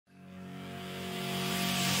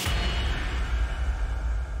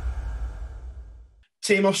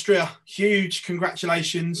Team Austria, huge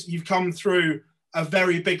congratulations. You've come through a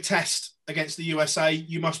very big test against the USA.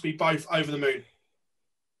 You must be both over the moon.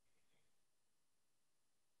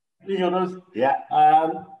 Yeah,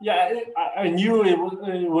 I knew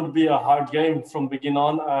it would be a hard game from beginning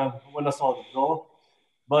on when I saw the goal.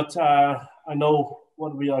 But I know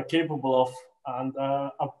what we are capable of. And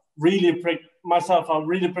I really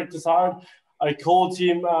practiced hard. I called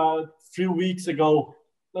him a few weeks ago,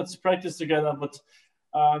 let's practice together. But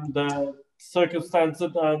the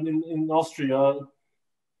circumstances in Austria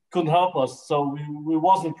couldn't help us. So we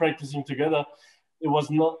wasn't practicing together. It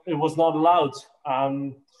was not allowed.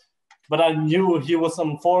 But I knew he was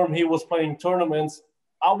on form. He was playing tournaments.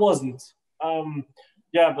 I wasn't.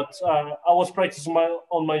 But I was practicing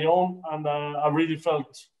on my own, and I really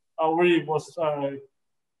was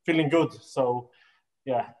feeling good. So,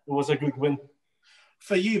 yeah, it was a good win.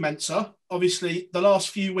 For you, Mensur, obviously the last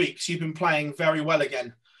few weeks you've been playing very well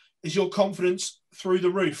again. Is your confidence through the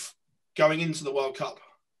roof going into the World Cup?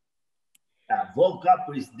 World Cup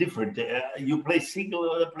is different. You play single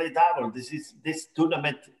or play double. This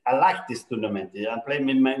tournament. I like this tournament. I play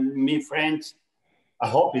with my friends. I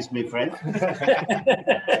hope it's my friend.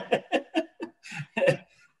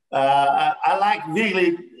 I like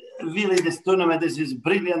really this tournament. This is a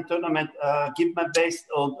brilliant tournament. Give my best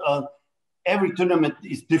on every tournament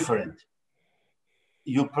is different.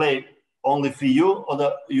 You play only for you,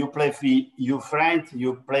 or you play for your friend.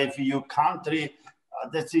 You play for your country.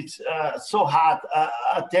 That is so hard.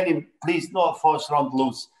 I tell him, please, no first round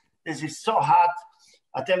lose. This is so hard.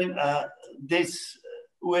 I tell him, this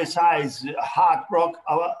USA is hard rock.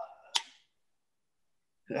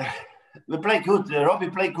 We play good. Robbie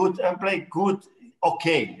play good. I play good.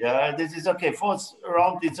 Okay. This is okay. First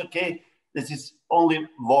round, it's okay. This is only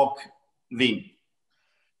walk, win.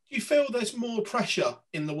 Do you feel there's more pressure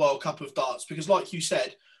in the World Cup of darts? Because like you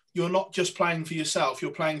said, you're not just playing for yourself,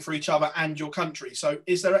 you're playing for each other and your country. So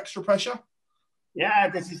is there extra pressure? Yeah,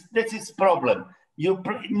 this is problem. You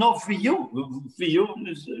play not for you. For you,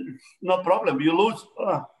 no problem. You lose,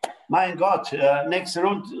 my God, next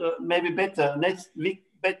round maybe better, next week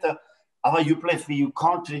better. But you play for your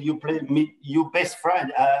country, you play with your best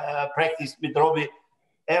friend. Practice with Robbie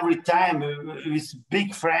every time with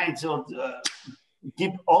big friends. Or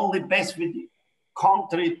give only best with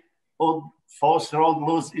country. Or first round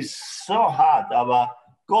lose is so hard. But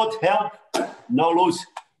God help, no lose.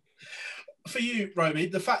 For you, Romy,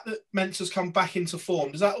 the fact that Mensur's come back into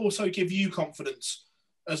form, does that also give you confidence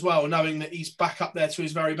as well, knowing that he's back up there to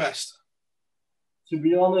his very best? To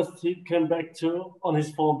be honest, he came back on his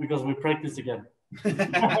form because we practiced again.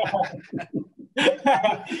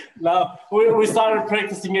 Now, we started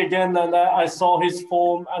practicing again, and I saw his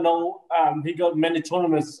form. I know he got many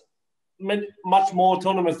tournaments, much more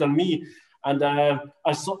tournaments than me. And I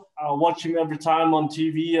watch him every time on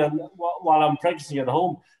TV and while I'm practicing at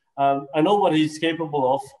home. I know what he's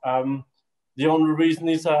capable of. The only reason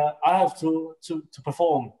is I have to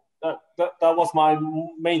perform. That was my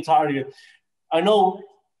main target. I know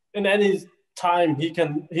in any time he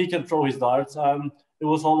can throw his darts. It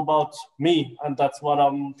was all about me, and that's what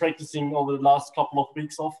I'm practicing over the last couple of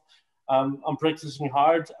weeks of. I'm practicing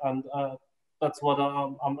hard, and that's what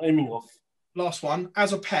I'm aiming of. Last one.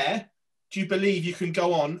 As a pair, do you believe you can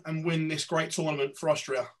go on and win this great tournament for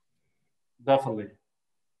Austria? Definitely.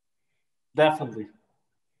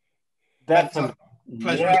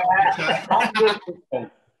 Pleasure. Yeah.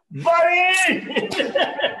 Buddy!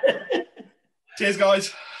 Cheers,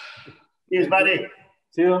 guys. Cheers, buddy.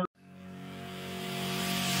 See you.